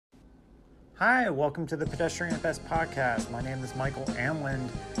Hi, welcome to the Pedestrian at Best podcast. My name is Michael Amland,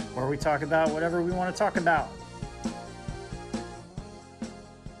 where we talk about whatever we want to talk about.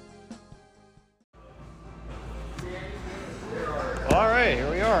 All right, here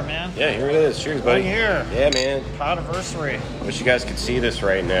we are, man. Yeah, here it is. Cheers, buddy. Here. Yeah, man. Podiversary. Wish you guys could see this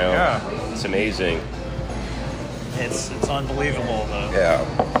right now. Yeah. It's amazing. It's unbelievable, though. Yeah.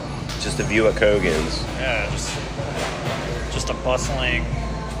 Just a view at Kogan's. Yeah, just a bustling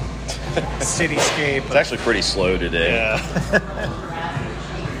cityscape. It's actually pretty slow today. Yeah.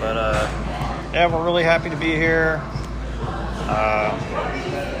 But, yeah, we're really happy to be here.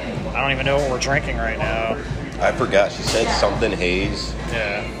 I don't even know what we're drinking right now. I forgot. She said something haze.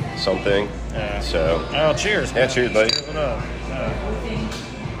 Yeah. Something. Yeah. So. Oh, cheers. Yeah, cheers, buddy. Cheers it up.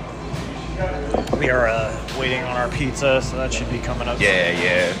 We are waiting on our pizza, so that should be coming up.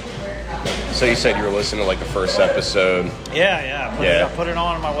 Yeah. So you said you were listening to like the first episode. Yeah. I put it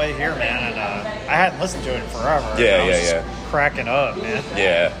on my way here, man, and I hadn't listened to it in forever. Yeah. Cracking up, man.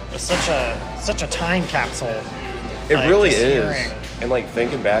 Yeah. It's such a time capsule. It really is. Hearing. And like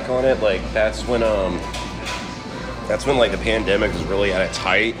thinking back on it, like that's when like the pandemic was really at its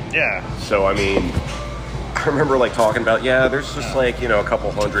height. Yeah. So I mean, I remember like talking about there's just like a couple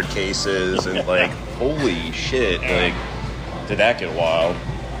hundred cases and like holy shit, like did that get wild?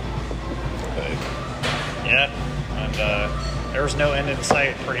 But, yeah, and there was no end in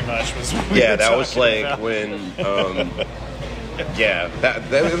sight, pretty much. That was like about. When that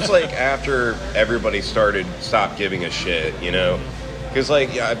it was like after everybody stopped giving a shit, because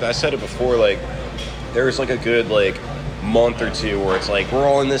like I said it before, like there was like a good like month or two where it's like we're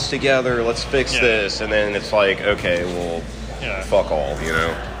all in this together, let's fix this, and then it's like okay, well, fuck all,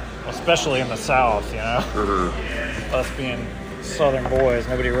 especially in the South, us being Southern boys,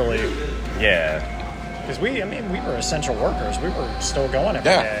 nobody really, because we were essential workers, we were still going every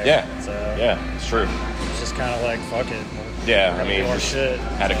day. So it's true. It's just kind of like fuck it. I mean, more shit.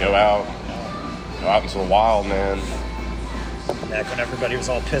 Had to go out into the wild, man. Back when everybody was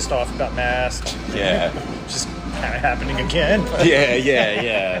all pissed off about masks. Yeah. Just kind of happening again.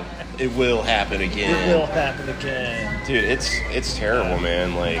 Yeah. It will happen again. Dude, it's terrible,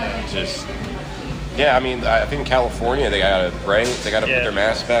 man. Like, just... Yeah, I mean, I think in California, they got to put their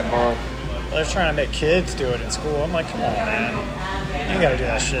masks back on. Well, they're trying to make kids do it in school. I'm like, come on, man. You got to do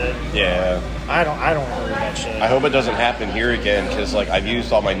that shit. Yeah. I don't agree with that shit. I hope it doesn't happen here again, because, like, I've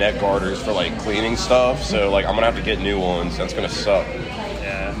used all my neck garters for, like, cleaning stuff, so, like, I'm going to have to get new ones. That's going to suck.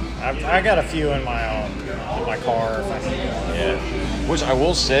 Yeah. I got a few in my car if I need one. Yeah. Which I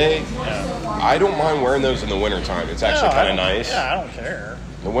will say, I don't mind wearing those in the wintertime. It's actually kind of nice. Yeah, I don't care.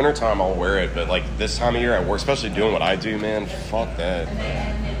 In the wintertime, I'll wear it, but, like, this time of year at work, especially doing what I do, man, fuck that.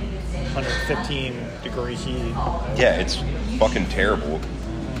 115 degree heat. Yeah, it's fucking terrible.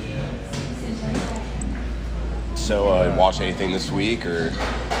 So, watch anything this week, or?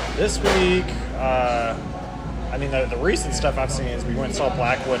 This week, I mean, the recent stuff I've seen is we went and saw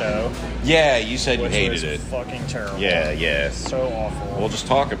Black Widow. Yeah, you said you hated it. Fucking terrible. Yeah. So awful. We'll just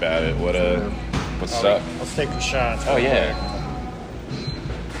talk about it. What's up? Let's take the shots. Oh, yeah.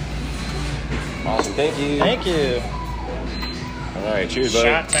 Awesome, thank you. Thank you. All right, cheers, buddy.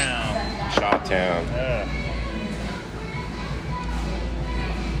 Shot Town. Yeah.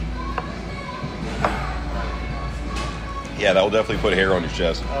 Yeah, that will definitely put hair on your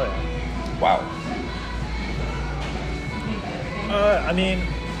chest. Oh, yeah. Wow. I mean,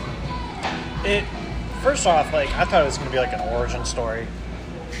 first off, like, I thought it was going to be like an origin story.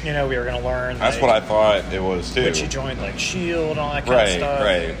 We were going to learn. That's what I thought it was, too. When she joined, like, S.H.I.E.L.D. and all that kind of stuff.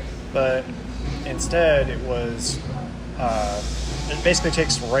 Right. But instead, it was, it basically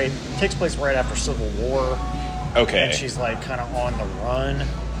takes place right after Civil War. Okay. And she's, like, kind of on the run.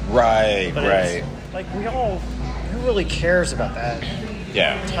 Right. Like, who really cares about that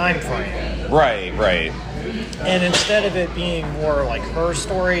time frame? Right. And instead of it being more like her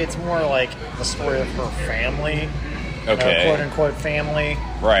story, it's more like the story of her family. Okay. Quote unquote family.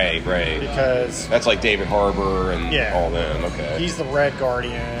 Right. Because that's like David Harbour and all them. Okay. He's the Red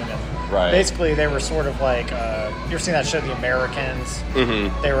Guardian. And basically, they were sort of like, you ever seen that show, The Americans?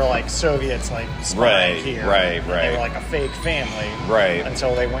 Mm-hmm. They were like Soviets, like spying here. Right. They were like a fake family. Right.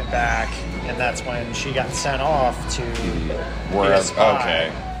 Until they went back, and that's when she got sent off to be a spy. Okay.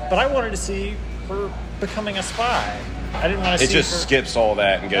 But I wanted to see her becoming a spy. I didn't want to see it just skips all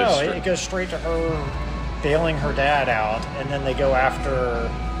that and goes it goes straight to her bailing her dad out, and then they go after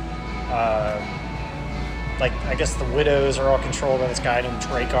like, I guess the widows are all controlled by this guy named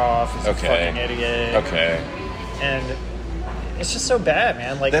Dreykov, who's a fucking idiot. Okay. And it's just so bad,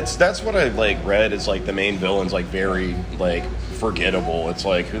 man. Like that's what I like read is like the main villain's like very like forgettable. It's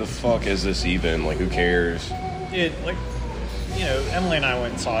like, who the fuck is this even? Like, who cares? Dude, like, you know, Emily and I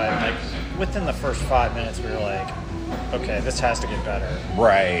went and saw it. Like within the first 5 minutes, we were like, okay, this has to get better.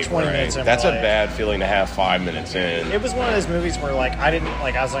 Right. 20 minutes in, that's a bad feeling to have 5 minutes in. It was one of those movies where like I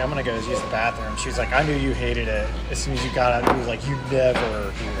was like, I'm gonna go use the bathroom. She was like, I knew you hated it. As soon as you got out, you were like, you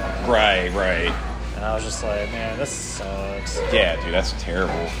never do that. Right. And I was just like, man, this sucks. Yeah, dude, that's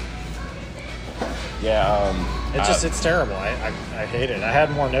terrible. Yeah, it's terrible. I hate it. I had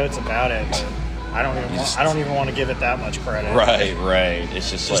more notes about it, but I don't even want to give it that much credit. Right.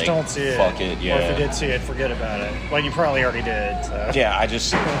 It's just like, don't see it. Fuck it, yeah. Or if you did see it, forget about it. Well, you probably already did. So. Yeah,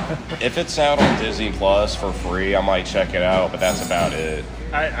 if it's out on Disney Plus for free, I might check it out, but that's about it.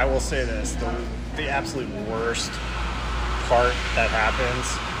 I will say this: the absolute worst part that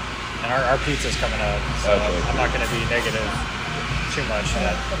happens, and our pizza's coming up, so okay. I'm not going to be negative too much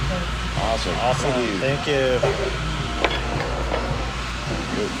yet. Awesome. Thank you.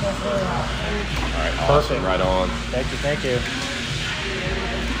 All right, awesome. Right on. Thank you.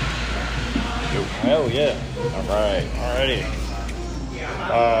 Hell yeah. All right.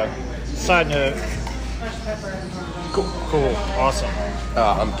 Alrighty. Side note. Cool. Awesome.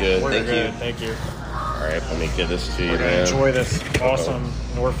 I'm good. Thank you. All right, let me get this to you, man. Enjoy this awesome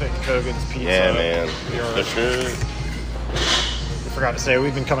Norfolk Kogan's pizza. Yeah, man. We forgot to say,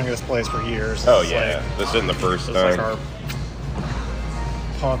 we've been coming to this place for years. This isn't the first time. It's like our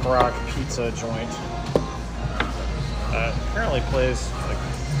punk rock pizza joint. Apparently plays like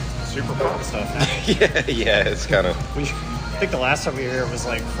super pop stuff now. yeah, it's kind of. I think the last time we were here was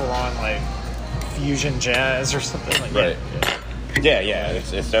like full on like fusion jazz or something like that. Right. Yeah.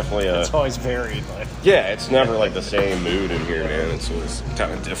 It's definitely it's always varied. Like. Yeah, it's never like the same mood in here, man. It's always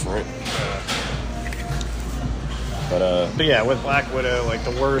kind of different. But yeah, with Black Widow, like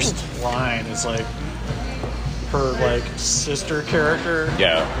the worst line is like her like sister character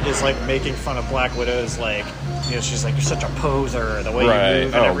is like making fun of Black Widow's like, you know, she's like, you're such a poser, the way you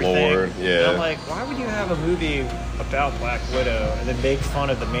move and everything. Lord. Yeah. And I'm like, why would you have a movie about Black Widow and then make fun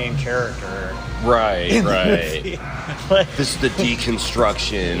of the main character? Right. Like, this is the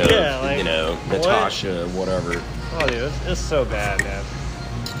deconstruction of you know, Natasha, whatever. Oh dude, it's so bad, man.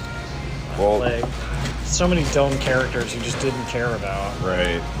 Well, like so many dumb characters you just didn't care about.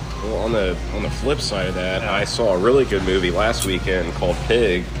 Right. Well, on the flip side of that, I saw a really good movie last weekend called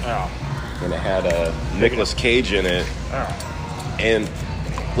Pig. Oh. And it had Nicolas Cage in it. Oh. And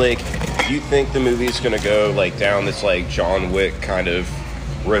like, you think the movie's gonna go like down this like John Wick kind of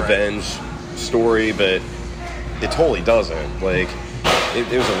revenge story, but it totally doesn't. Like,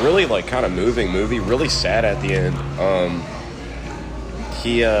 it was a really like kind of moving movie, really sad at the end.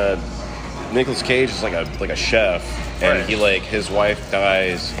 Nicolas Cage is like a chef, and he like, his wife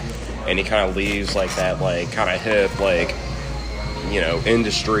dies, and he kind of leaves like that like kind of hip like, you know,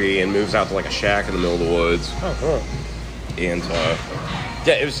 industry, and moves out to like a shack in the middle of the woods. Oh, cool. And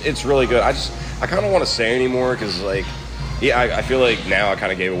yeah, it's really good. I kind of want to say anymore because like, yeah, I feel like now I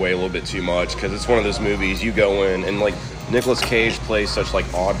kind of gave away a little bit too much because it's one of those movies you go in and like Nicolas Cage plays such like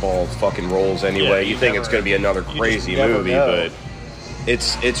oddball fucking roles anyway. You think it's going to be another crazy movie, but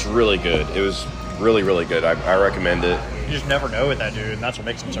it's really good. It was really, really good. I recommend it. You just never know with that dude, and that's what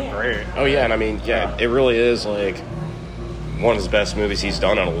makes him so great. Oh yeah, and I mean, it really is like one of his best movies he's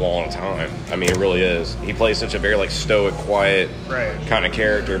done in a long time. I mean, it really is. He plays such a very like stoic, quiet kind of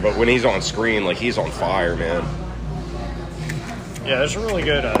character, but when he's on screen, like he's on fire, man. Yeah, there's a really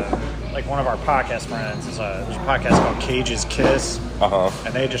good, like one of our podcast friends, there's a podcast called Cage's Kiss,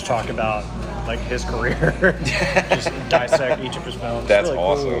 and they just talk about like his career, just dissect each of his films. That's really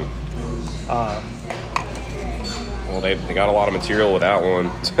awesome. Cool. Well, they got a lot of material with that one.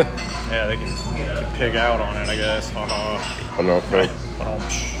 Yeah, they can pig out on it, I guess.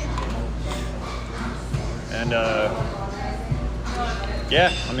 And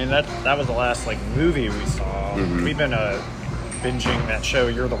yeah, I mean that was the last like movie we saw. We've been binging that show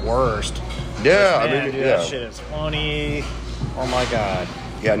You're the Worst. Yeah, I mean, dude, that shit is funny. Oh my god.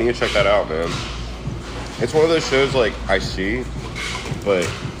 Yeah, I need to check that out, man. It's one of those shows like I see, but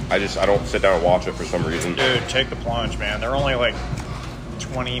I don't sit down and watch it for some reason. Dude, take the plunge, man. They're only like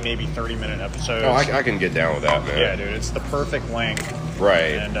 20, maybe 30-minute episodes. Oh, I can get down with that, man. Yeah, dude, it's the perfect length.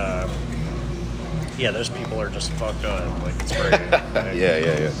 Right. And yeah, those people are just fucked up. Like, it's great. Like,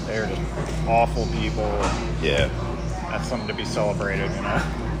 yeah. They're just awful people. Yeah. That's something to be celebrated, you know?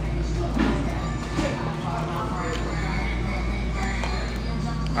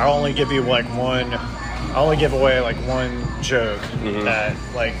 I only give away like one joke that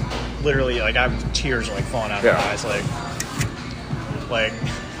like literally like I have tears like falling out of my eyes. Like like,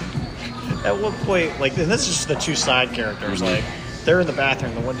 at one point, like, and this is just the two side characters, like, they're in the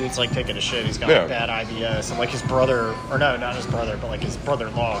bathroom. The one dude's like taking a shit. He's got like bad IBS, and like his brother, or no, not his brother, but like his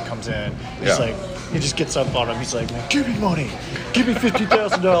brother-in-law comes in. He's like, he just gets up on him. He's like, man, give me money, give me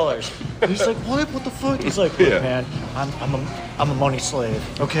 $50,000. He's like, what the fuck? He's like, look, man, I'm a money slave.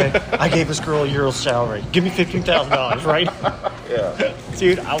 Okay, I gave this girl a year's salary. Give me $15,000, right? Yeah,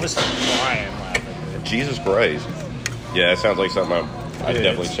 dude, I was crying laughing. Jesus Christ. Yeah, it sounds like something I'd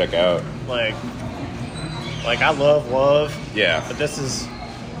definitely check out. Like, I love. Yeah. But this is,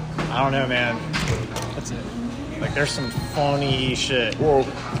 I don't know, man. That's it. Like, there's some funny shit. Well,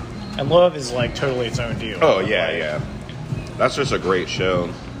 and Love is, like, totally its own deal. Oh, yeah, yeah. That's just a great show.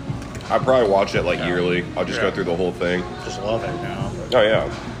 I probably watch it, like, yearly. I'll just go through the whole thing. Just love it now. Oh, yeah.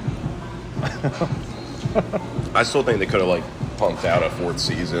 I still think they could have, like, pumped out a 4th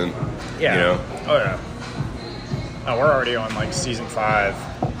season. Yeah. You know? Oh, yeah. Oh, we're already on, like, season 5.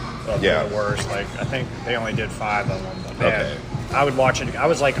 The worst. Like, I think they only did 5 of them. But man, I would watch it. I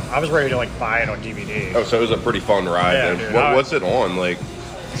was ready to like buy it on DVD. Oh, so it was a pretty fun ride. Yeah, then. dude, What's it on? Like,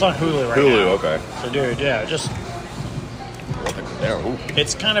 it's on Hulu right now. Hulu, okay. So, dude, yeah, just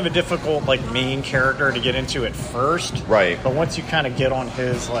it's kind of a difficult like main character to get into at first, right? But once you kind of get on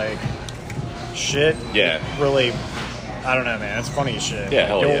his like shit, it really, I don't know, man. It's funny as shit. Yeah,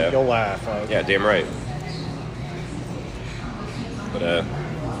 hell you'll laugh. Yeah, damn right. But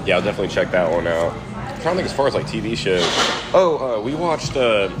yeah, I'll definitely check that one out. I'm trying to think as far as like TV shows. Oh, we watched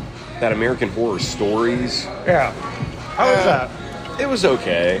that American Horror Stories. Yeah. How was that? It was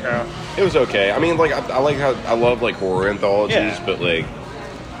okay. Yeah. It was okay. I mean, like I like how I love like horror anthologies, but like,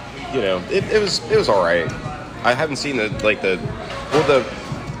 you know, it was all right. I haven't seen the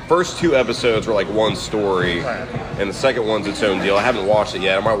first 2 episodes were like one story, and the second one's its own deal. I haven't watched it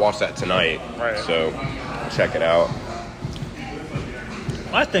yet. I might watch that tonight. Right. So check it out.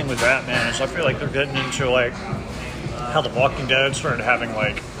 My thing with that, man, is I feel like they're getting into like how The Walking Dead started having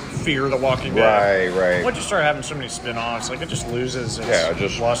like Fear the Walking Dead. Right. Once you start having so many spin-offs, like it just loses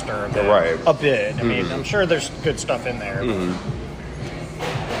its luster a bit. I mean, I'm sure there's good stuff in there. I'm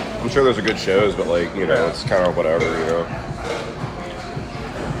sure there's good shows, but like, you know, it's kind of whatever, you know.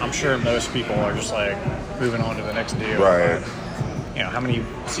 I'm sure most people are just like moving on to the next deal. Right. But, you know, how many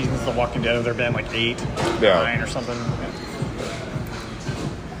seasons of The Walking Dead have there been? Like 8, 9 or something?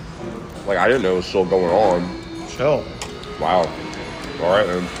 Like, I didn't know it was still going on. Still. Wow. All right,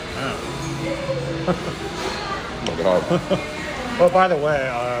 then. Yeah. Oh, my God. Well, by the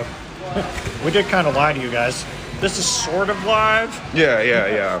way, we did kind of lie to you guys. This is sort of live.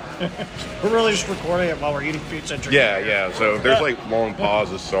 Yeah. We're really just recording it while we're eating pizza and drinking. Yeah. So if there's, like, long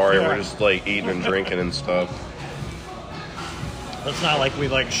pauses, sorry. We're just, like, eating and drinking and stuff. It's not like we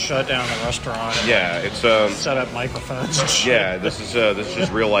like shut down the restaurant and it's set up microphones and shit. Yeah, this is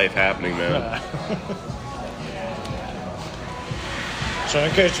just real life happening, man. So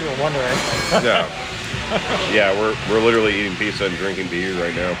in case you were wondering. Yeah, we're literally eating pizza and drinking beer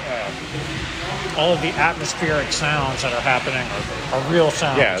right now. All of the atmospheric sounds that are happening are real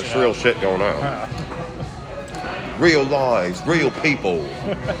sounds. Yeah, it's real shit going on. Real lives, real people,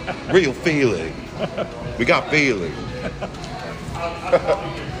 real feeling. We got feeling.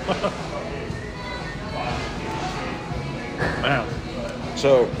 Wow.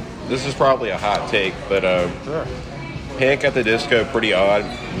 So, this is probably a hot take, but sure. Panic at the Disco, pretty odd.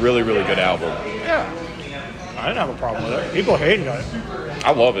 Really, really good album. Yeah. I didn't have a problem with it. People hated it.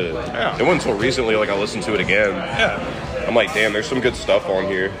 I love it. Yeah. It wasn't until recently, like, I listened to it again. Yeah. I'm like, damn, there's some good stuff on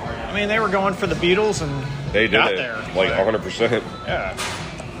here. I mean, they were going for the Beatles and they did got it. there. Like, 100%. Yeah.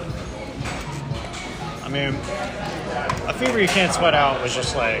 I mean, A Fever You Can't Sweat Out was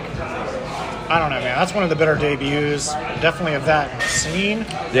just like, I don't know, man. That's one of the better debuts, definitely of that scene.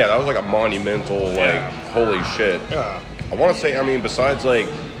 Yeah, that was like a monumental, like, holy shit. Yeah. I want to say, I mean, besides, like,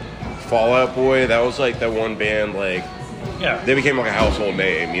 Fall Out Boy, that was, like, that one band, like, they became, like, a household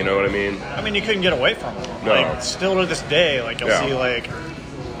name, you know what I mean? I mean, you couldn't get away from them. No. Like, still to this day, like, you'll see, like,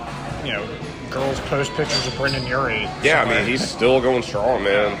 you know, girls post pictures of Brendan Urie. Yeah, I mean, he's still going strong,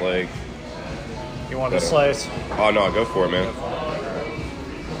 man. Like, you want a slice? Oh, no, go for it, man.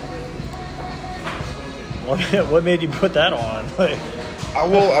 What made you put that on? Like,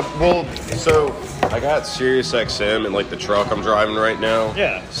 so I got Sirius XM in like the truck I'm driving right now.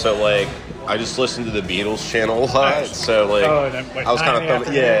 Yeah. So like I just listened to the Beatles channel a lot. Nice. So like I was kind of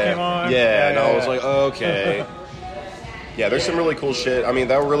thumbing, and I was like, oh, okay. Yeah, there's some really cool shit. I mean,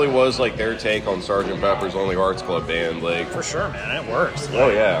 that really was like their take on Sgt. Pepper's Lonely Hearts Club Band. Like, for sure, man, it works. Oh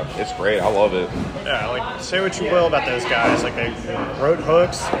yeah, it's great. I love it. Yeah, like say what you will about those guys. Like they wrote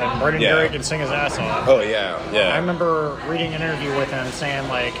hooks, and Brendan Urie can sing his ass off. Oh yeah. I remember reading an interview with him saying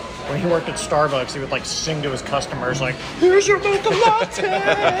like when he worked at Starbucks, he would like sing to his customers like, "Here's your mocha latte."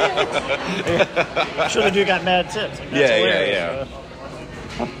 Sure, the dude got mad tips. Like, that's hilarious.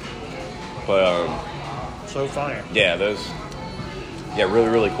 But so funny. Yeah, really,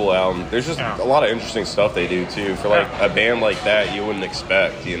 really cool album. There's just a lot of interesting stuff they do too for like a band like that you wouldn't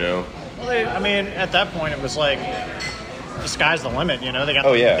expect, you know. Well, I mean, at that point it was like the sky's the limit, you know. They got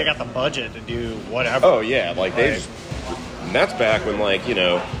they got the budget to do whatever. Oh yeah, like they just, and that's back when like, you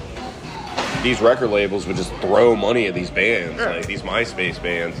know, these record labels would just throw money at these bands, like these MySpace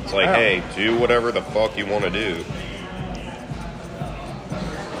bands. It's like, hey, do whatever the fuck you want to do.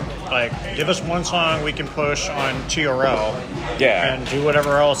 Like, give us one song we can push on TRL. Yeah. And do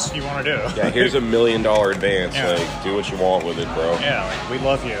whatever else you want to do. Yeah, here's $1 million advance. Like, do what you want with it, bro. Yeah, like, we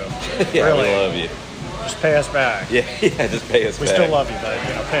love you. Yeah, really. we love you. Just pay us back. Yeah, just pay us back. We still love you, but,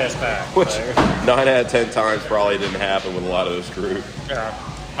 you know, pay us back. Which, 9 out of 10 times probably didn't happen with a lot of this group. Yeah.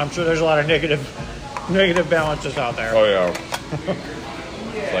 I'm sure there's a lot of negative balances out there. Oh, yeah.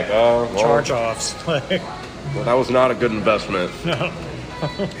 It's like, well, charge-offs. Well, that was not a good investment. No.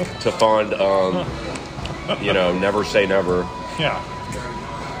 To fund, you know, Never Say Never. Yeah.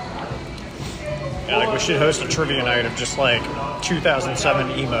 Yeah, like we should host a trivia night of just like 2007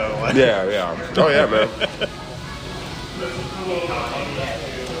 emo. Yeah. Oh yeah, man.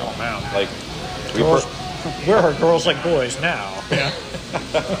 Oh man. Like, where are girls like boys now? Yeah.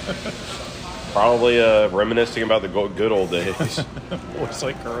 Probably reminiscing about the good old days. Boys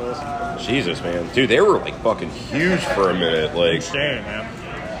like girls. Jesus, man. Dude, they were like fucking huge for a minute. Like, insane, man.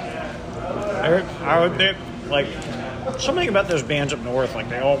 I would think, like, something about those bands up north, like,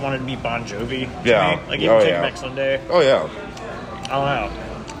 they all wanted to be Bon Jovi. Yeah. Me. Like, even Take Back Sunday. Oh, yeah. I don't know.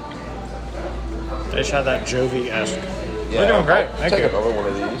 They just had that Jovi-esque. Yeah, They're doing great. Thank you. Take another one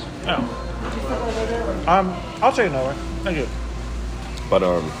of these. Oh. I'll take another one. Thank you. But,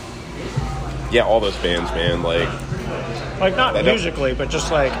 yeah, all those bands, man, like not musically, but just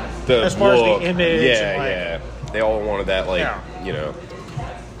like as far as the image. Yeah, and, yeah. They all wanted that, like, you know,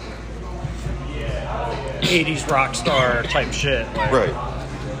 80s rock star type shit. Like. Right.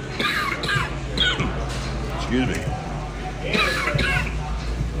 Excuse me.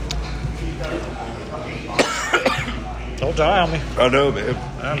 Don't die on me. I know, man.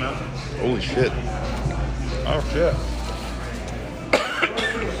 I know. Holy shit. Oh shit.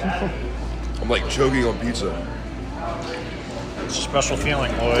 I'm like choking on pizza. It's a special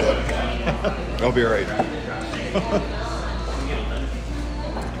feeling, Lloyd. I'll be alright.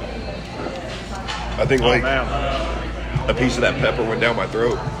 I think like a piece of that pepper went down my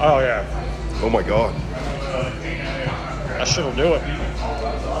throat. Oh yeah. Oh my god. That shit'll do it.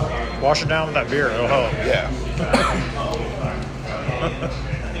 Wash it down with that beer. It'll help. Yeah.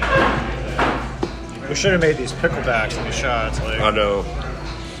 We should have made these picklebacks in these shots. Like, I know.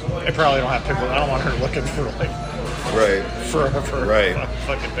 They probably don't have pickle. I don't want her looking for like. Right. For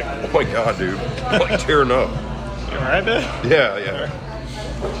fucking pickle. Oh my god, dude. I'm like tearing up. You alright, man? Yeah.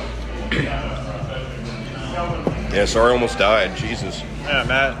 Yeah, sorry, I almost died. Jesus. Yeah,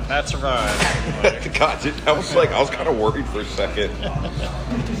 Matt survived. God, dude, I was kind of worried for a second.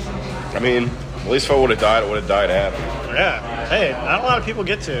 I mean, at least if I would have died, it would have died happy. Yeah. Hey, not a lot of people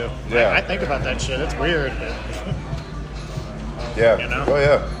get to. Yeah. I think about that shit. It's weird. But yeah. You know? Oh,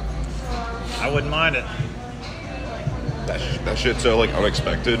 yeah. I wouldn't mind it. That shit's so, like,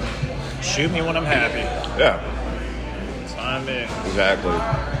 unexpected. Shoot me when I'm happy. Yeah. It's fine, me. Exactly.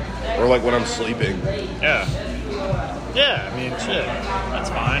 Or, like, when I'm sleeping. Yeah. Yeah, I mean, shit. That's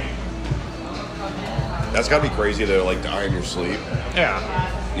fine. That's gotta be crazy, though, like, die in your sleep. Yeah.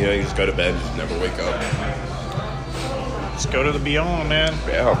 You know, you just go to bed and just never wake up. Just go to the beyond, man.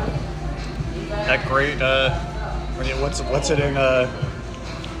 Yeah. That great, what's it in,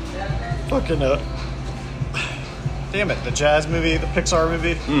 fucking, damn it, the jazz movie, the Pixar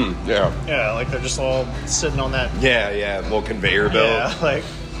movie? Yeah. Yeah, like they're just all sitting on that. Yeah, little conveyor belt. Yeah, like.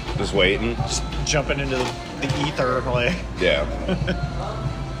 Just waiting. Just jumping into the ether, like. Yeah.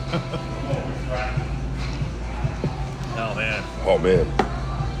 Oh, man.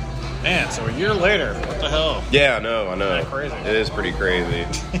 Man, so a year later, what the hell? Yeah, I know. Isn't that crazy? It is pretty crazy.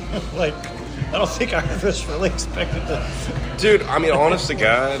 Like, I don't think I was really expected to. Dude, I mean, honest to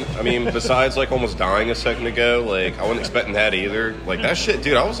God, I mean, besides like almost dying a second ago, like I wasn't expecting that either. Like that shit,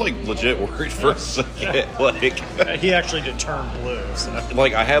 dude, I was like legit worried for a second. Like he actually did turn blue. So.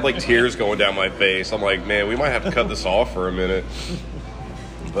 Like I had like tears going down my face. I'm like, man, we might have to cut this off for a minute.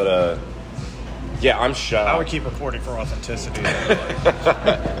 But yeah, I'm shocked. I would keep recording for authenticity.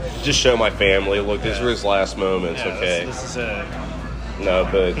 Just show my family. Look, these were his last moments. Yeah, okay, this is it. No,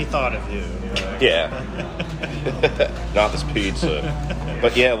 but he thought of you. Yeah. Not this pizza.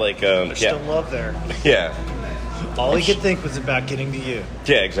 But yeah, like there's still love there. Yeah. All he could think was about getting to you.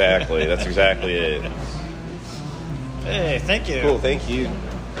 Yeah, exactly. That's exactly it. Hey, thank you. Cool, thank you.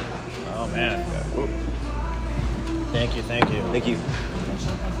 Oh man. Thank you. Thank you.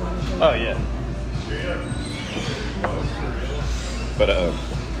 Oh yeah. But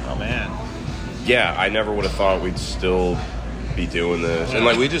oh man. Yeah, I never would have thought we'd still be doing this. And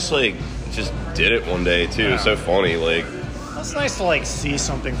like we just did it one day too. It's so funny, like it's nice to like see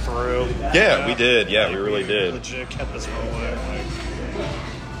something through. Yeah, we did. Yeah, we really did. Legit kept this rolling.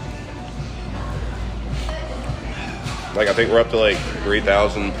 Like I think we're up to like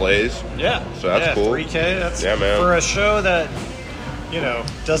 3,000 plays. Yeah. So that's cool. 3K. That's man. For a show that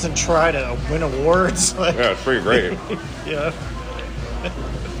doesn't try to win awards. Like, yeah, it's pretty great. Yeah.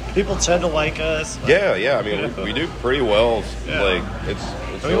 People tend to like us. Yeah. I mean, we do pretty well. Yeah. Like it's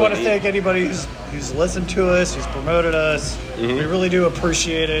we really want to neat. thank anybody who's listened to us, who's promoted us. Mm-hmm. We really do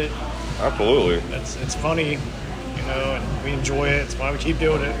appreciate it. Absolutely. It's funny, and we enjoy it. It's why we keep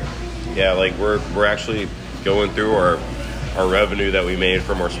doing it. Yeah, like we're actually going through our revenue that we made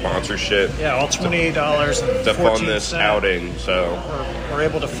from our sponsorship. Yeah, all $28 to fund this outing. So we're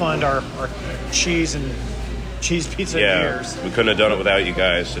able to fund our cheese and cheese pizza and beers. We couldn't have done it without you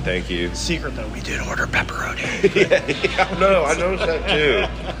guys, so thank you. Secret though, we did order pepperoni. yeah, I noticed that too.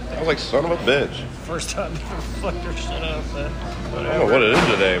 I was like, son of a bitch. First time they ever fucked their shit up. I don't know what it is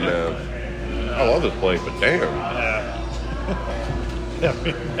today, man. I love this place, but damn. Yeah,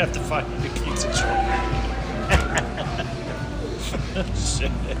 we have to find a new pizza joint.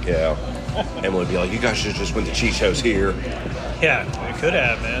 Shit. Yeah. Emily would be like, you guys should just went to Cheese House here. Yeah, we could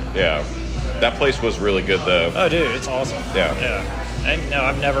have, man. Yeah. That place was really good, though. Oh, dude, it's awesome. Yeah. And no,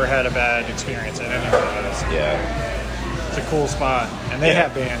 I've never had a bad experience at any of those. Yeah. It's a cool spot. And they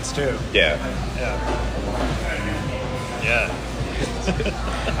have bands, too. Yeah. Yeah.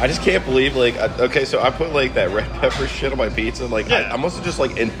 I just can't believe, like, okay, so I put, like, that red pepper shit on my pizza. Like, I must have just,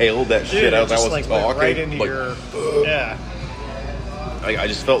 like, inhaled that shit as I was like, talking. Right into your... Yeah. I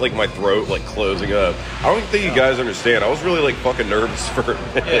just felt like my throat, like, closing up. I don't think you guys understand. I was really, like, fucking nervous for a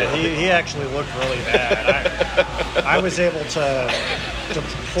minute. Yeah, he actually looked really bad. I was able to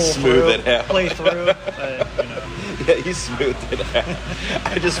pull smooth through, it out. Play through, but, Yeah, he smoothed it out.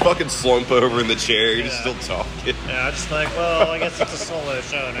 I just fucking slump over in the chair. You're just still talking. Yeah, I just like, well, I guess it's a solo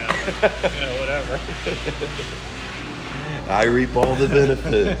show now. Whatever. I reap all the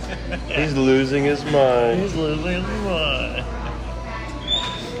benefits. He's losing his mind. He's losing his mind.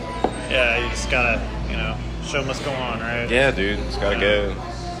 Yeah, you just gotta, show must go on, right? Yeah, dude, it's gotta go.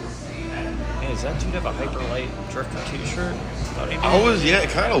 Hey, does that dude have a Hyperlight Drifter t-shirt? It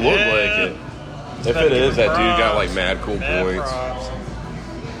kind of looked like it. If it is, that dude got like mad cool points.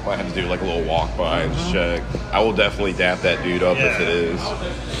 Might have to do like a little walk by and just check. I will definitely dap that dude up if it is.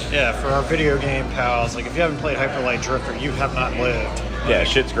 Yeah, for our video game pals, like if you haven't played Hyperlight Drifter, you have not lived. Yeah,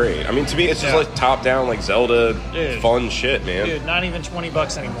 shit's great. I mean, to me, it's just like top-down, like Zelda, fun shit, man. Dude, not even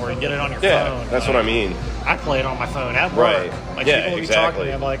 $20 anymore. You get it on your phone. Yeah, that's what I mean. I play it on my phone at work. Right. Like, Yeah, people will be talking to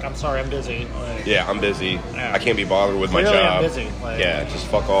me, I'm like, I'm sorry, I'm busy. Like, yeah, I'm busy. I can't be bothered with my Clearly job. I'm busy. Like, yeah, just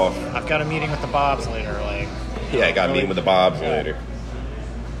fuck off. I've got a meeting with the Bobs later. Like, yeah, I got a meeting with the Bobs later.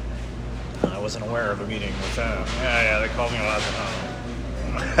 I wasn't aware of a meeting with them. Yeah, they called me while I was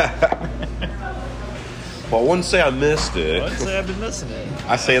at home. Well, I wouldn't say I missed it. I wouldn't say I've been missing it.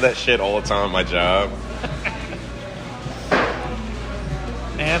 I say that shit all the time at my job.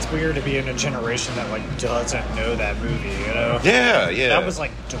 Man, it's weird to be in a generation that like doesn't know that movie, Yeah. That was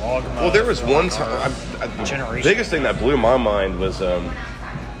like dogma. Well, there was one time. Generation. The biggest thing that blew my mind was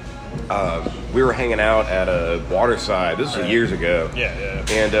we were hanging out at a Waterside. This was years ago. Yeah.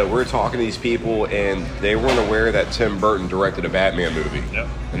 And we were talking to these people, and they weren't aware that Tim Burton directed a Batman movie. Yep.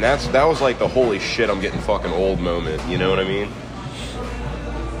 And that was like the holy shit, I'm getting fucking old moment. You know what I mean?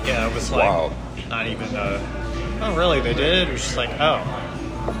 Yeah, it was like wild. Not even. Oh, really? They did? It was just like, oh,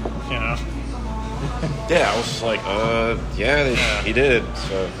 Yeah, I was just like, he did.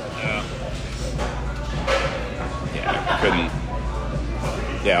 So I couldn't.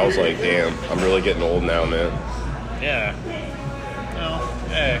 Yeah, I was like, damn, I'm really getting old now, man. Yeah. Well,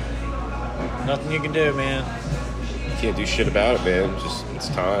 hey. Nothing you can do, man. Can't do shit about it, man. Just it's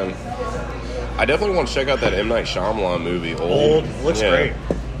time. I definitely want to check out that M. Night Shyamalan movie. Old. Looks great.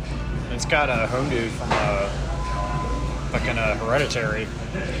 It's got a home dude from fucking Hereditary.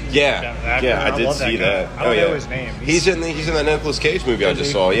 Yeah, I did see that. I don't know his name. He's in that Nicolas Cage movie I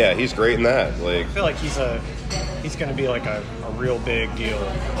just saw. Yeah, he's great in that. Like, I feel like he's going to be like a real big deal.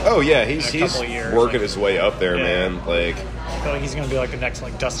 Oh yeah, he's years, working his way up there, man. Like, I feel like he's going to be like the next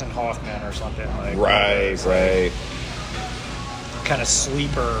like Dustin Hoffman or something. Like, right. Kind of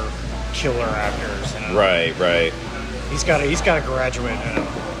sleeper killer actors. You know? Right. He's got a graduate in him.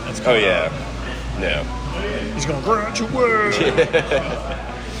 Oh yeah. No. He's gonna graduate.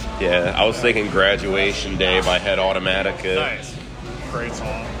 Yeah, I was thinking Graduation Day by Head Automatica. Nice. Great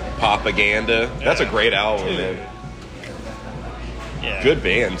song. Propaganda. Yeah. That's a great album, man. Yeah. Good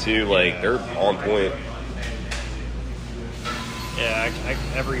band too. Like they're on point. Yeah,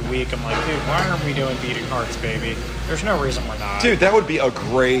 every week I'm like, dude, why aren't we doing Beating Hearts, baby? There's no reason we're not. Dude, that would be a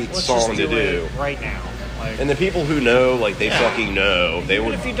great Let's song just to do right now. Like, and the people who know, like, they fucking know. They even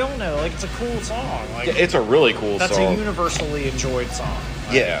would. If you don't know, like, it's a cool song. Like, it's a really cool that's song. That's a universally enjoyed song.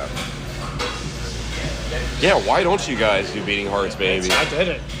 Like, yeah. Yeah, why don't you guys do Beating Hearts, baby? I did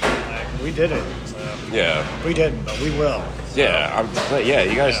it. Like, we did it. So. Yeah. We didn't, but we will. So. Yeah,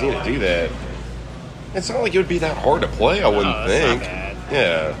 you guys need to do that. It's not like it would be that hard to play, I wouldn't think. Not bad.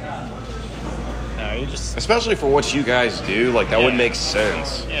 Yeah. No, you just... Especially for what you guys do, like, that would make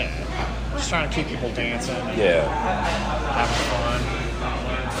sense. Yeah. Just trying to keep people dancing. Yeah. Having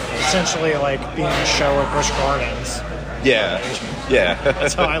fun. Essentially, like, being a show at Busch Gardens. Yeah. Yeah.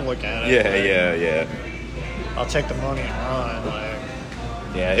 That's how I look at it. Yeah. I'll take the money and run, like...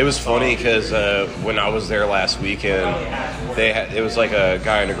 Yeah, it was funny because when I was there last weekend, it was like a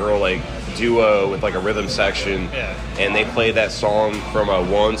guy and a girl like duo with like a rhythm section, and they played that song from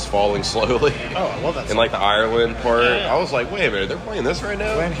Once, Falling Slowly. Oh, I love that song. And like the Ireland part, yeah. I was like, wait a minute, they're playing this right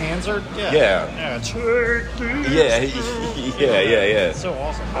now? Glenn Hansard? Yeah. Yeah. It's so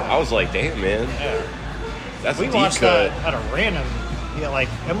awesome. I was like, damn, man. Yeah. That's we a deep watched cut. That at a random, like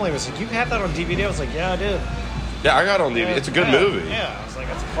Emily was like, you have that on DVD? I was like, yeah, I did. Yeah, I got it on DVD. It's a good movie. Yeah, I was like,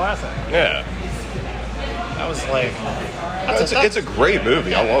 it's a classic. Yeah. That was like... It's a great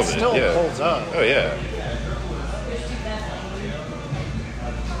movie. I love it. It still holds up. Oh, yeah.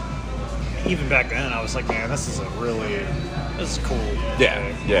 Even back then, I was like, man, this is cool.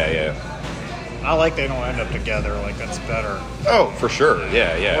 Yeah. I like they don't end up together. Like, that's better. Oh, for sure.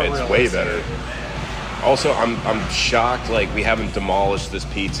 Yeah. It's way realistic. better. Also, I'm shocked, like, we haven't demolished this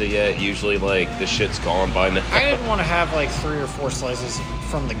pizza yet. Usually, like, the shit's gone by now. I didn't want to have, like, 3 or 4 slices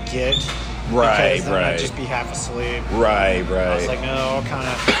from the get. Right. I'd just be half asleep. Right. I was like, no, I'll kind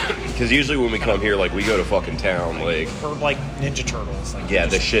of... Because usually when we come here, like, we go to fucking town, like... Or, like, Ninja Turtles. Like, yeah,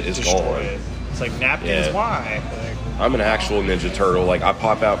 the shit is gone. It's like, napkins, why? Like, I'm an actual Ninja Turtle. Like, I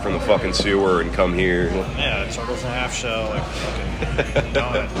pop out from the fucking sewer and come here. Yeah, Turtles in a Half Shell, like, fucking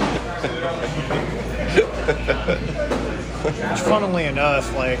done. Which, funnily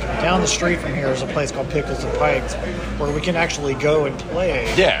enough, like, down the street from here is a place called Pickles and Pikes where we can actually go and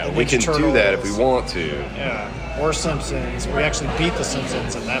play. Yeah, we can do that if we want to. Yeah. Or Simpsons. We actually beat the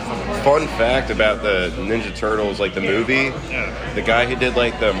Simpsons in that fucking place. Fun fact about the Ninja Turtles, like the movie, the guy who did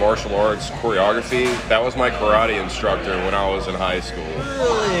like the martial arts choreography, that was my karate instructor when I was in high school.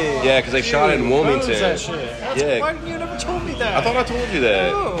 Really? Yeah, because they shot it in Wilmington. That shit. Why didn't you never told me that? I thought I told you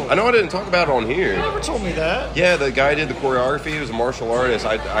that. No. I know I didn't talk about it on here. You never told me that. Yeah, the guy did the choreography. He was a martial artist.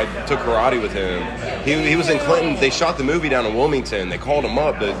 I took karate with him. He was in Clinton. They shot the movie down in Wilmington. They called him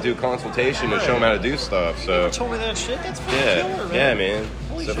up to do a consultation to show him how to do stuff. So. You never told me that shit? That's fucking killer, man. Yeah, man.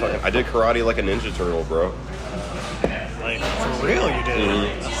 Holy so shit. I did karate like a Ninja Turtle, bro. Like, for real you did.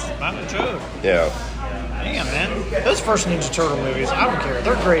 Mm-hmm. That's not a joke. Yeah. Damn, man. Those first Ninja Turtle movies, I don't care.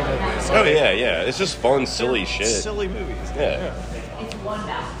 They're great movies. Oh, yeah. It's just fun, silly shit. Silly movies. Yeah.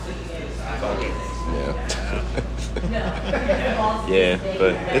 Yeah,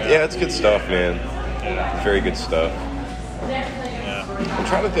 but it's good stuff, man. It's very good stuff. I'm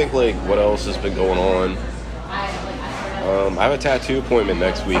trying to think, like, what else has been going on. I have a tattoo appointment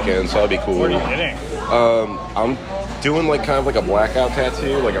next weekend, so that'll be cool. What are you getting? I'm doing, like, kind of like a blackout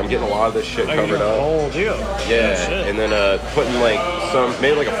tattoo. Like, I'm getting a lot of this shit covered up. Oh, deal. Yeah, shit. and then putting, like,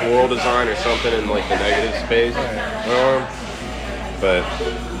 maybe like a floral design or something in, like, the negative space. But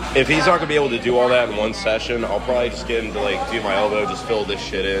if he's not going to be able to do all that in one session, I'll probably just get him to, like, do my elbow, just fill this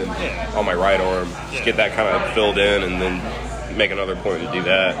shit in on my right arm. Just get that kind of filled in and then make another point to do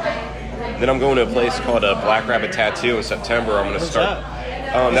that. Then I'm going to a place called Black Rabbit Tattoo in September. I'm going to start.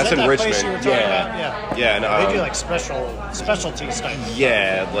 That's in that Richmond. Place you were talking about? Yeah. And, they do like specialty stuff.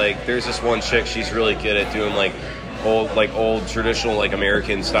 Yeah, like there's this one chick. She's really good at doing like old traditional like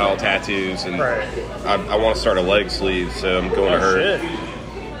American style tattoos, and right. I want to start a leg sleeve, so I'm going to her. Shit.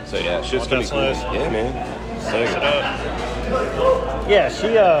 So yeah, shit's gonna be cool. Yeah, man. Yeah,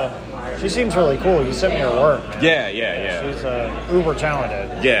 she seems really cool. You sent me her work. Man. Yeah. She's uber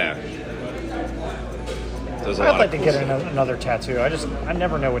talented. Yeah. I'd like to get another tattoo. I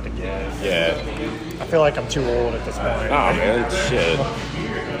never know what to get. Yeah. I feel like I'm too old at this point. Nah, man, shit.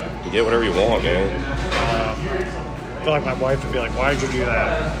 You get whatever you want, man. I feel like my wife would be like, "Why'd you do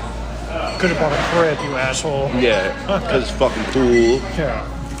that? Could have bought a crib, you asshole." Yeah, because it's fucking cool. Yeah.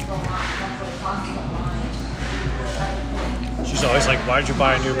 She's always like, "Why'd you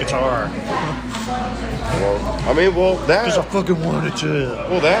buy a new guitar?" Well, that... Because I fucking wanted to.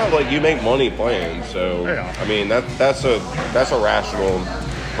 Well, that, like, you make money playing, so... Yeah. I mean, that's a rational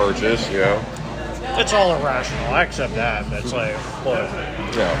purchase, you know? It's all irrational. I accept that. But it's like, what?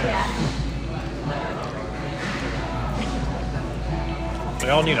 Yeah. We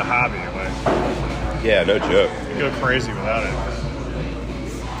all need a hobby. Like, yeah, no joke. You go crazy without it.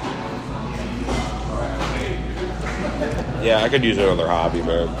 Yeah, I could use another hobby,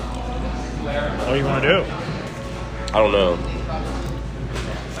 man. What do you want to do? I don't know.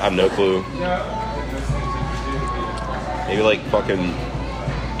 I have no clue. Maybe like fucking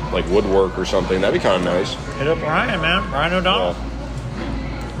like woodwork or something. That'd be kind of nice. Hit up Ryan, man. Ryan O'Donnell.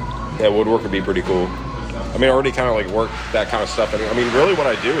 Yeah, woodwork would be pretty cool. I mean, I already kind of like work that kind of stuff. I mean, really what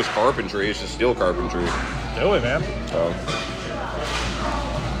I do is carpentry. It's just steel carpentry. Do it, man. So,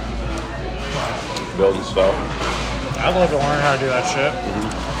 building stuff. I'd love to learn how to do that shit.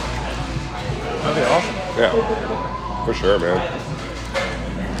 Mm-hmm. That'd be awesome. Yeah, for sure, man.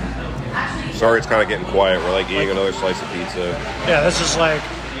 Sorry, it's kind of getting quiet. We're like eating another slice of pizza. Yeah, this is like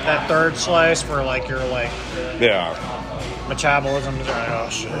that third slice where like you're like metabolism is like, oh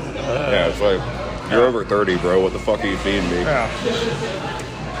shit. Yeah, it's like you're over 30, bro. What the fuck are you feeding me? Yeah.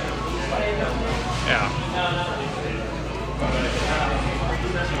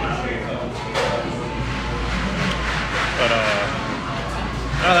 But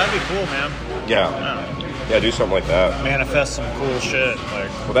no, that'd be cool, man. Yeah, do something like that. Manifest some cool shit, like.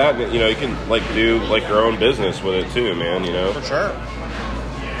 Well, that, you know, you can like do like your own business with it too, man. You know. For sure.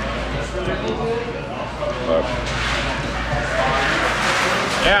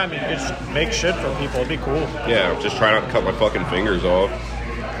 Yeah, I mean, you just make shit for people. It'd be cool. Yeah, just try not to cut my fucking fingers off.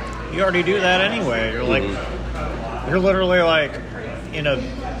 You already do that anyway. You're like, you're literally like in a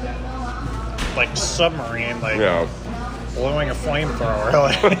like submarine, like blowing a flamethrower.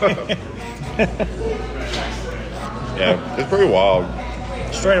 Like. Yeah, it's pretty wild.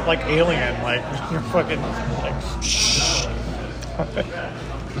 Straight up like Alien, like you're fucking like.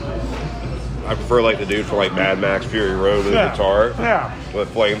 I prefer like the dude from like Mad Max Fury Road with a guitar. Yeah. With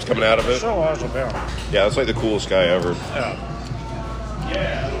flames coming out of it. So awesome, yeah. Yeah, that's like the coolest guy ever.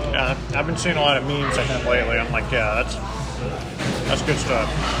 Yeah, I've been seeing a lot of memes of him lately. I'm like, yeah, that's good stuff.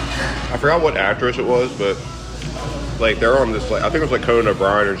 I forgot what actress it was, but like they're on this like I think it was like Conan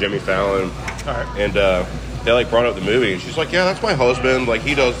O'Brien or Jimmy Fallon. All right. And they like brought up the movie, and she's like, "Yeah, that's my husband. Like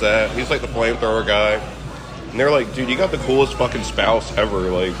he does that. He's like the flamethrower guy." And they're like, "Dude, you got the coolest fucking spouse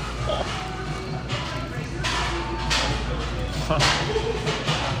ever." Like,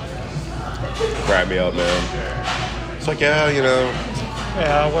 crack me up, man. It's like, yeah, you know.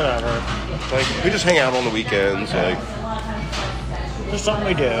 Yeah, whatever. Like we just hang out on the weekends, like. Just something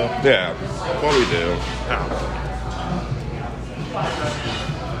we do. Yeah, that's what we do.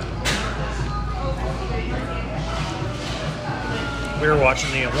 We were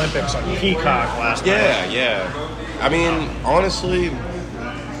watching the Olympics on Peacock last night. Yeah. I mean, honestly,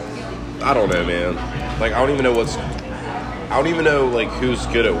 I don't know, man. Like, I don't even know like who's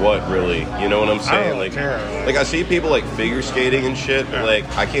good at what, really. You know what I'm saying? I don't really care. Like I see people like figure skating and shit, but like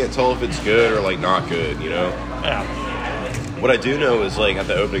I can't tell if it's good or like not good. You know? Yeah. What I do know is like at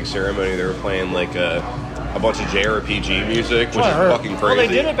the opening ceremony they were playing like a bunch of JRPG music, which is fucking crazy. Well, they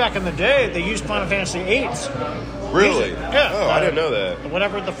did it back in the day. They used Final Fantasy VIII. Really? Yeah. Oh, I didn't know that.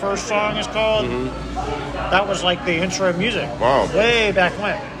 Whatever the first song is called, that was like the intro music. Wow. Way back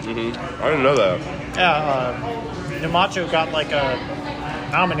when. I didn't know that. Yeah. Numacho got like a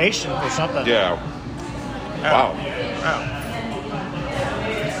nomination for something. Yeah. Wow. Yeah.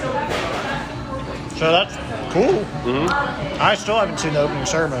 So that's cool. I still haven't seen the opening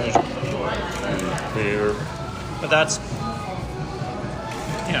ceremonies. Me neither. But that's,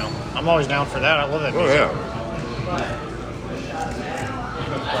 you know, I'm always down for that. I love that music. Oh, yeah.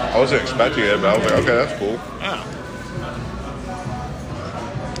 I wasn't expecting it, but I was like, okay, that's cool. Yeah.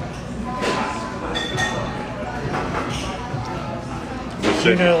 Do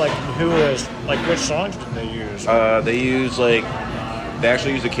you know, like, who is, like, which songs did they use? They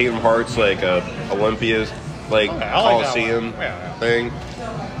actually use the Kingdom Hearts, like, Olympia's, like, Coliseum thing.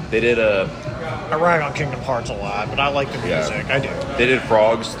 They did I rag on Kingdom Hearts a lot, but I like the music. I do. They did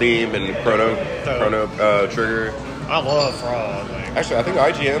Frog's theme and Chrono Trigger. I love Frog. Like, actually, I think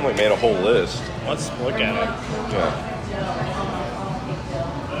IGN like made a whole list. Let's look at it. Yeah.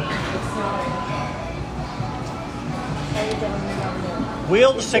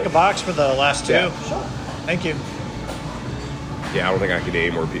 We'll just take a box for the last two. Yeah. Sure. Thank you. Yeah, I don't think I could eat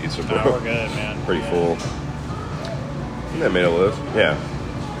any more pizza, bro. No, we're good, man. Pretty full. I made a list. Yeah.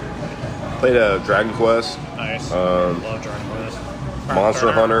 Played Dragon Quest. Nice. Love Dragon Quest.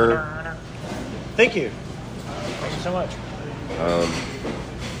 Monster Hunter. Thank you. Thank you so much.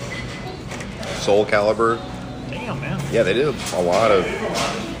 Soul Calibur. Damn, man. Yeah, they did a lot of.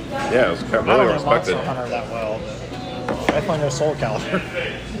 Yeah, it was kind of really unexpected. I don't know Monster Hunter that well, but I definitely know Soul Calibur.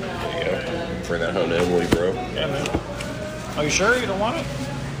 There you go. Bring that home to Emily, bro. Yeah, man. Are you sure you don't want it?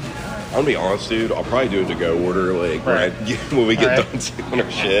 I'm gonna be honest, dude. I'll probably do it to go order, like, when we get done doing our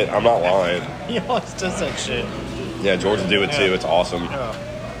shit. I'm not lying. He always does that shit. Yeah, George will do it too. It's awesome. Yeah.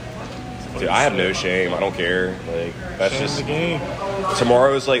 Dude, I have no shame. I don't care. Like, that's Shame just the game.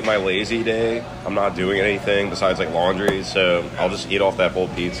 Tomorrow is like my lazy day. I'm not doing anything besides like laundry, so I'll just eat off that whole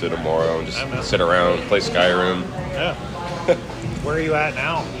pizza tomorrow and just sit around, play Skyrim. Yeah. Where are you at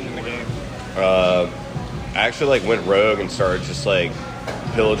now in the game? I actually like went rogue and started just like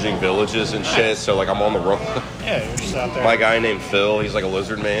pillaging villages and shit. So like I'm on the run. Yeah, you're just out there. My guy named Phil, he's like a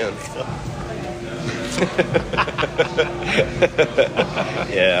lizard man.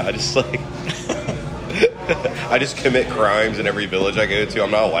 Yeah, I just like I just commit crimes in every village I go to.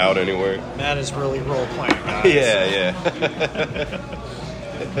 I'm not allowed anywhere. Matt is really role playing, guys. Yeah.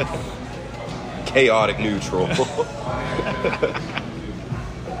 Chaotic neutral.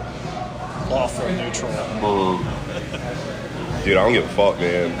 Lawful neutral. Dude, I don't give a fuck,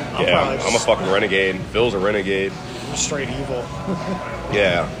 man. I'm a fucking renegade. Phil's a renegade. I'm straight evil.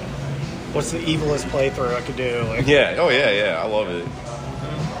 Yeah. What's the evilest playthrough I could do? Like, yeah. Oh, yeah. I love it.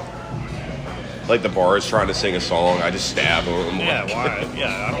 Like the bars trying to sing a song, I just stab them. Yeah, why? Yeah,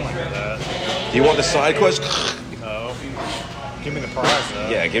 I don't like that. Do you want the side quest? No. Give me the prize, though.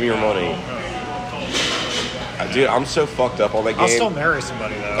 Yeah, give me your money. Dude, I'm so fucked up on that game. I'll still marry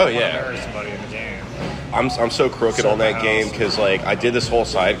somebody, though. Oh, yeah. I'll marry somebody in the game. I'm so crooked on that game because, like, I did this whole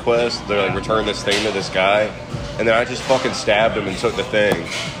side quest. They're like, return this thing to this guy. And then I just fucking stabbed him and took the thing.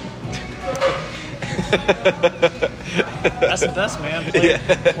 That's the best, man.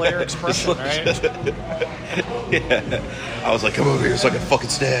 Player expression, right? Yeah. I was like, come over here so I can fucking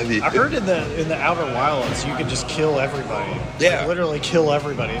stab you. I heard in the Outer Wilds you could just kill everybody. Yeah. Like, literally kill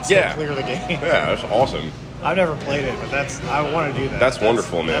everybody and still clear the game. Yeah, that's awesome. I've never played it, but I want to do that. That's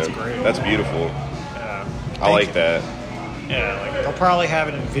wonderful, man. That's great. That's beautiful. Yeah. I like that. Yeah, like they'll probably have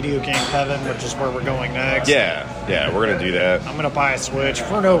it in video game heaven, which is where we're going next. Yeah, we're gonna do that. I'm gonna buy a Switch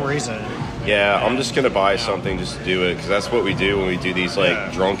for no reason. Yeah, I'm just gonna buy something just to do it because that's what we do when we do these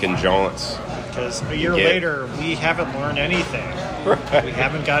like drunken jaunts. Because a year later, we haven't learned anything. Right. We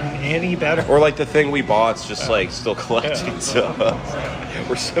haven't gotten any better. Or like the thing we bought's just like still collecting stuff.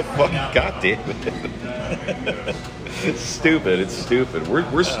 We're so fucking goddamn it. It's stupid. It's stupid.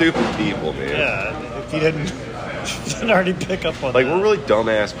 We're stupid people, man. Yeah, if you didn't already pick up on like that. We're really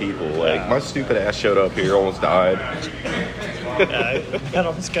dumbass people. Like my stupid ass showed up here, almost died. Yeah, I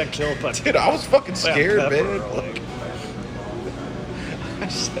almost got killed by. Dude, I was fucking scared, man. Like,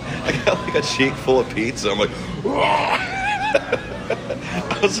 I got like a cheek full of pizza. I'm like,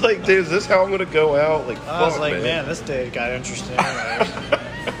 I was like, dude, is this how I'm gonna go out? Like, I was like, man, this day got interesting. Right?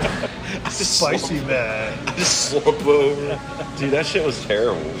 Spicy man. I just slumped over. Dude, that shit was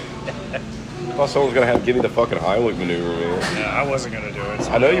terrible. I thought someone was gonna give me the fucking Heimlich maneuver, man. Yeah, I wasn't gonna do it.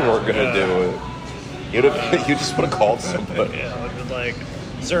 I know you weren't gonna do it. You just would have called somebody. Yeah, I'd be like,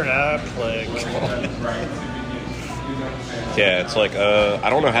 is there an app? Like, yeah, it's like, I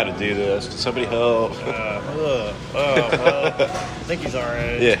don't know how to do this. Can somebody help? Well, I think he's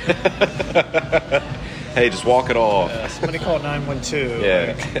alright. Yeah. Hey, just walk it off. Somebody call 912.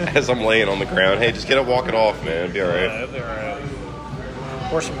 Yeah, as I'm laying on the ground. Hey, just get up, walk it off, man. It'll be alright. Yeah, it'll be alright.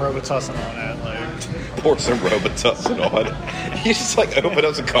 Pour some Robitussin on it. Like. Pour some Robitussin on. You just like open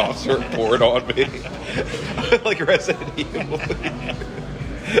up some cough syrup and pour it on me. Like Resident Evil.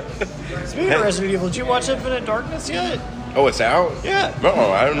 Speaking of Resident Evil, did you watch Infinite Darkness yet? Oh, it's out? Yeah. No,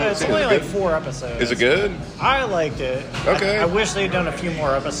 I don't know. It's only like 4 episodes. Is it good? I liked it. Okay. I wish they'd done a few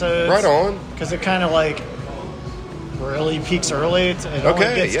more episodes. Right on. Because it kind of like really peaks early. It only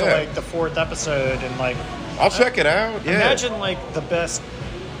gets to like the 4th episode, and like I'll check it out. Yeah. Imagine like the best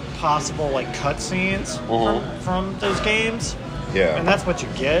possible like cutscenes from those games. Yeah. And that's what you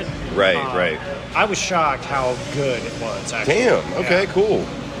get. Right, right. I was shocked how good it was, actually. Damn. Okay, cool.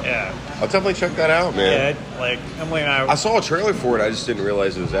 Yeah. I'll definitely check that out, man. Yeah, like Emily and I saw a trailer for it. I just didn't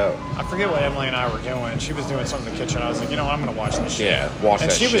realize it was out. I forget what Emily and I were doing. She was doing something in the kitchen. I was like, I'm going to watch this shit. Yeah, watch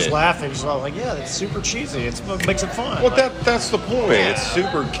that shit. And she was laughing. She's like, yeah, that's super cheesy. It makes it fun. Well, that's the point. Yeah. It's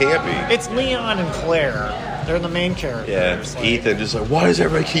super campy. It's Leon and Claire. They're the main characters. Yeah, like, Ethan just like, why does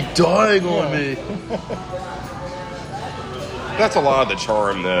everybody keep dying on me? That's a lot of the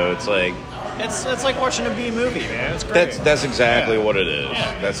charm, though. It's like... It's like watching a B movie, man. It's great. That's exactly what it is.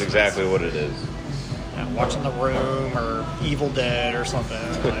 Yeah. That's exactly what it is. Yeah, watching The Room or Evil Dead or something.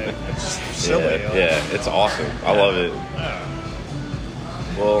 Like, it's silly. Yeah, it's awesome. I love it. Yeah.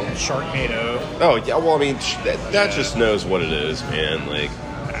 Well, Sharknado. Oh, yeah, well, I mean, that just knows what it is, man. Like,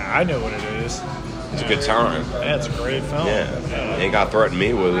 I know what it is. It's a good time. Yeah, it's a great film. Yeah. They ain't got to threaten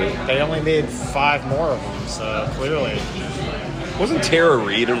me with it. They only made 5 more of them, so clearly. Wasn't Tara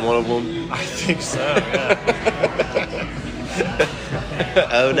Reid in one of them? I think so, yeah.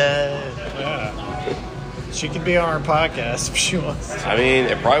 Oh, no. Yeah. She could be on our podcast if she wants to. I mean,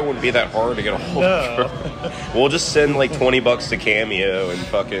 it probably wouldn't be that hard to get a hold of her. We'll just send like $20 to Cameo and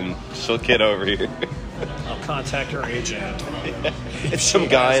fucking she'll get over here. I'll contact her agent. It's some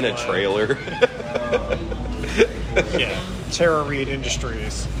guy in a trailer. Yeah. Tara Reid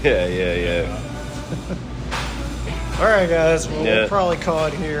Industries. Yeah. All right, guys. Well, we'll probably call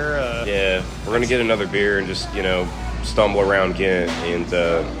it here. Yeah. We're going to get another beer and just, stumble around Ghent and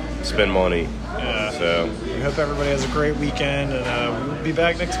spend money. Yeah. So we hope everybody has a great weekend, and we'll be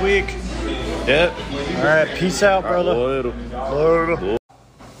back next week. Yeah. All right. Peace out, brother. Later.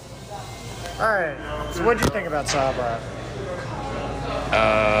 All right. So what did you think about Sabra?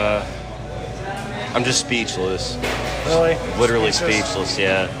 I'm just speechless. Really? Literally speechless,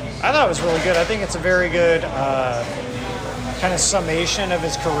 yeah. I thought it was really good. I think it's a very good kind of summation of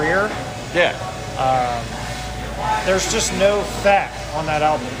his career. Yeah. There's just no fat on that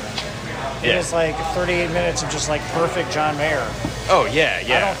album. Yeah. It's like 38 minutes of just like perfect John Mayer. Oh, yeah.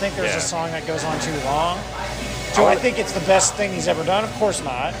 I don't think there's a song that goes on too long. Do I think it's the best thing he's ever done? Of course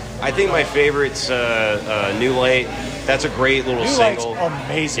not. I think my favorite's New Light. That's a great little single. New Light's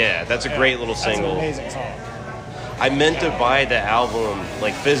amazing. Yeah, that's a great little single. That's an amazing song. I meant to buy the album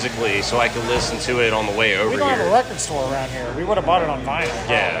like physically so I could listen to it on the way over here. We don't have a record store around here. We would have bought it on vinyl.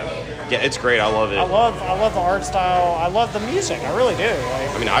 Yeah, it's great. I love it. I love the art style. I love the music. I really do.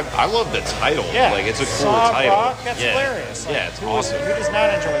 I mean, I love the title. Yeah, like it's a cool Sob title. Rock, that's hilarious. Yeah, it's awesome. Who does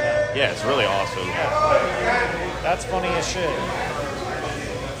not enjoy that? Yeah, it's really awesome. Yeah. That's funny as shit.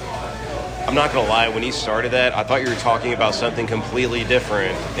 I'm not gonna lie, when he started that, I thought you were talking about something completely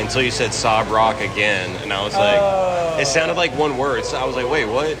different until you said Sob Rock again, and I was like, it sounded like one word. So I was like, wait,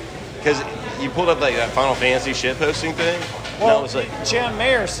 what? Because you pulled up like that Final Fantasy shitposting thing. Well, I was like, John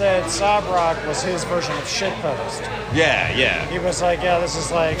Mayer said Sob Rock was his version of shitpost. Yeah. He was like, yeah, this is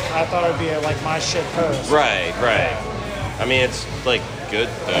like, I thought it would be like my shitpost. Right. Yeah. I mean, it's like good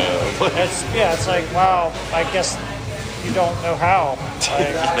though. It's like, wow, I guess you don't know how.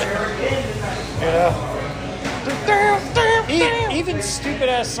 Like, even stupid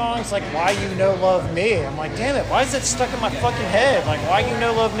ass songs like "Why You Know Love Me." I'm like, damn it, why is it stuck in my fucking head? Like, "Why You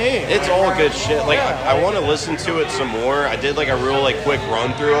Know Love Me." It's all good shit. Like, I want to listen to it some more. I did like a real like quick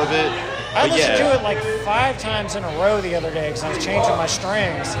run through of it. I listened to it like 5 times in a row the other day because I was changing my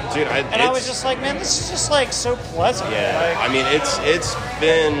strings. Dude, I was just like, man, this is just like so pleasant. Yeah, like, I mean, it's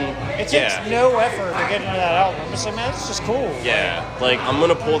been. It takes no effort to get into that album. I'm just like, man, it's just cool. Yeah, like I'm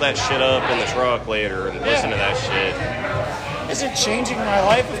gonna pull that shit up in the truck later and listen to that shit. Is it changing my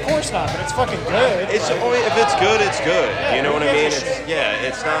life? Of course not, but it's fucking good. It's only if it's good, it's good. Yeah, you know what I mean?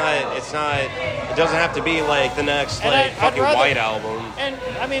 It's not. It doesn't have to be like the next fucking White album. And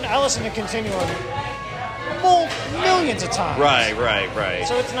I mean, I listen to Continuum millions of times. Right.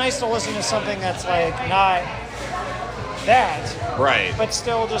 So it's nice to listen to something that's like not that, right? But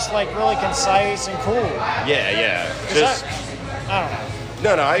still just like really concise and cool. Yeah. I don't know.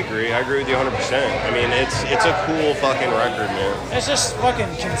 No, I agree. I agree with you 100%. I mean, it's a cool fucking record, man. It's just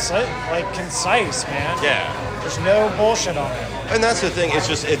fucking concise, man. Yeah. There's no bullshit on it. And that's the thing.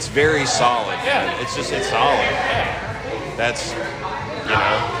 It's very solid. Yeah. Man. It's solid. Yeah. That's,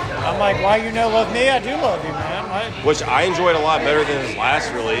 I'm like, "Why You Know Love Me?" I do love you, man. Which I enjoyed a lot better than his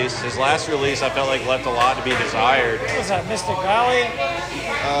last release. His last release, I felt like left a lot to be desired. What was that, Mystic Valley? The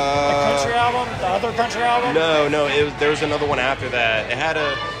country album? The other country album? No. There was another one after that. It had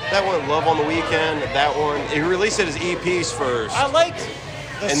that one, Love on the Weekend. That one. He released it as EPs first. I liked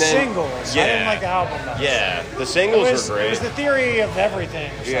The singles. Yeah. I didn't like the album though. Yeah, the singles were great. It was the Theory of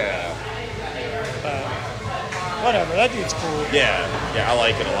Everything. Yeah. Whatever, that dude's cool. Yeah, I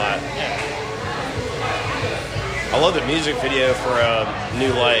like it a lot. Yeah. I love the music video for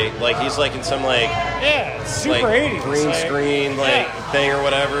New Light. Like, he's like in some it's super like 80s. green screen thing or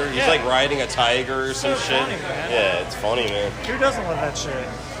whatever. He's like riding a tiger or some shit. Funny, man. Yeah, it's funny, man. Who doesn't love that shit?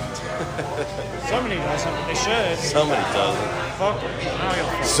 Somebody doesn't. They should. Somebody doesn't. Fuck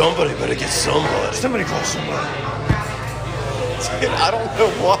it. Somebody better get somebody. Somebody call somebody. Dude, I don't know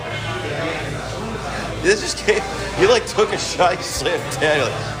why. This just came. You like took a shot, you slammed down. You're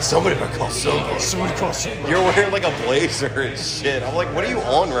like, somebody better call somebody. Somebody call somebody. You're wearing like a blazer and shit. I'm like, what are you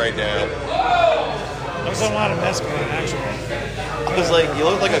on right now? There's a lot of mescaline, actually. I was like, you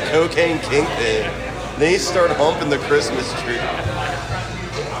look like a cocaine kingpin. Then you start humping the Christmas tree.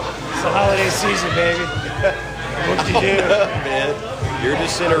 It's the holiday season, baby. What do you do? Man, you're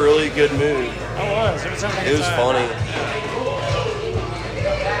just in a really good mood. I was. It was funny.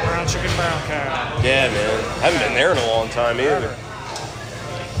 Brown chicken, brown cow. Yeah, man. Haven't been there in a long time either.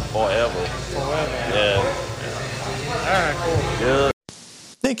 Forever. Yeah. Alright, cool. Good.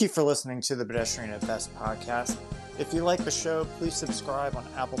 Thank you for listening to the Pedestrian at Best podcast. If you like the show, please subscribe on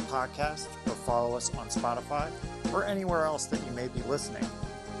Apple Podcasts or follow us on Spotify or anywhere else that you may be listening.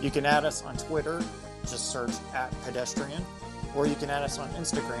 You can add us on Twitter, just search @pedestrian, or you can add us on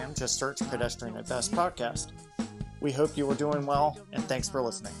Instagram, just search Pedestrian at Best podcast. We hope you are doing well, and thanks for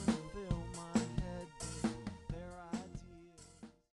listening.